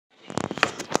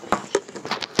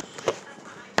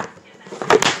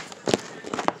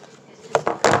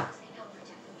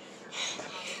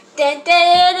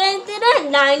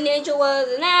Nine Ninja was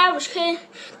an average kid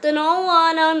that no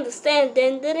one understands.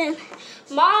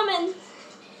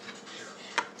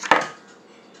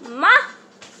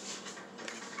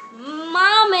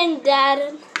 Mom and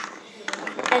Dad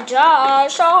and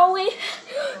Josh always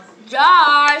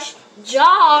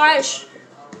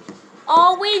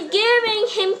giving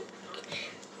him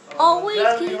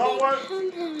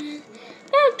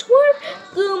that twerk.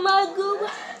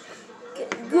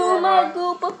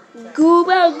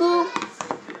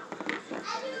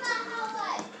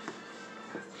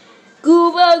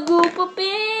 Gooba gooba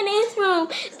in his room,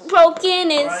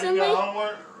 broken instantly.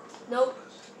 Nope.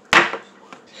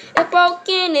 It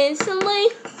broken instantly.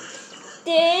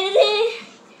 Did it?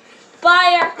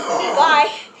 By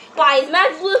his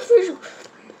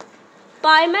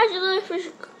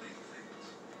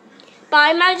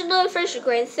imaginary fish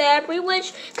grants every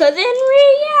wish, cause in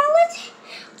reality,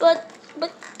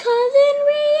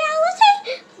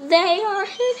 they are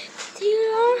his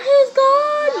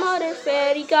godmother,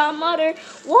 fairy godmother.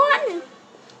 What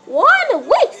a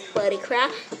waste, buddy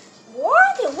crown.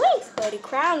 What a waste, buddy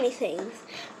crowny things.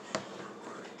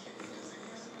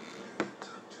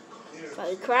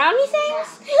 Buddy crowny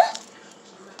things.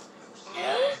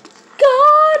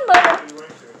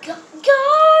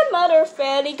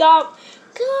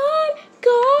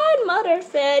 Godmother,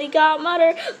 fairy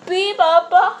godmother, beep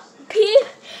up,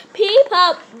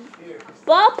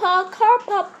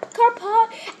 carpop,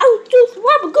 out juice,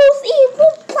 rubber goose,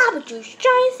 evil, flabber juice,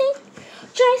 giant snake,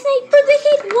 but the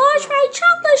heat, large white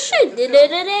chocolate shit,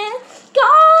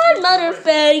 godmother,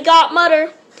 fairy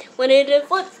godmother, when it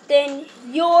flips, then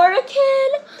you're a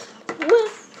kid,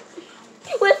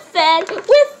 with fairy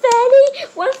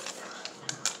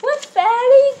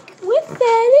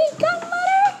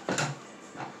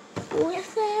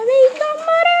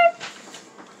godmother.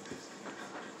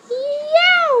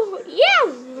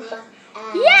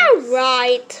 Yeah,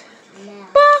 right.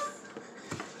 But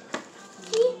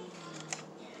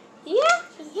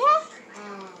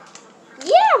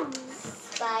yeah.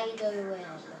 Spiderweb.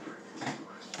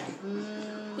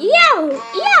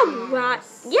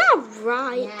 Yeah,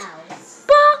 right. Mouse.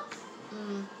 But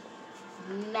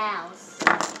Mouse.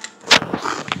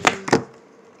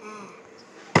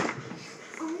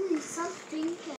 Only something.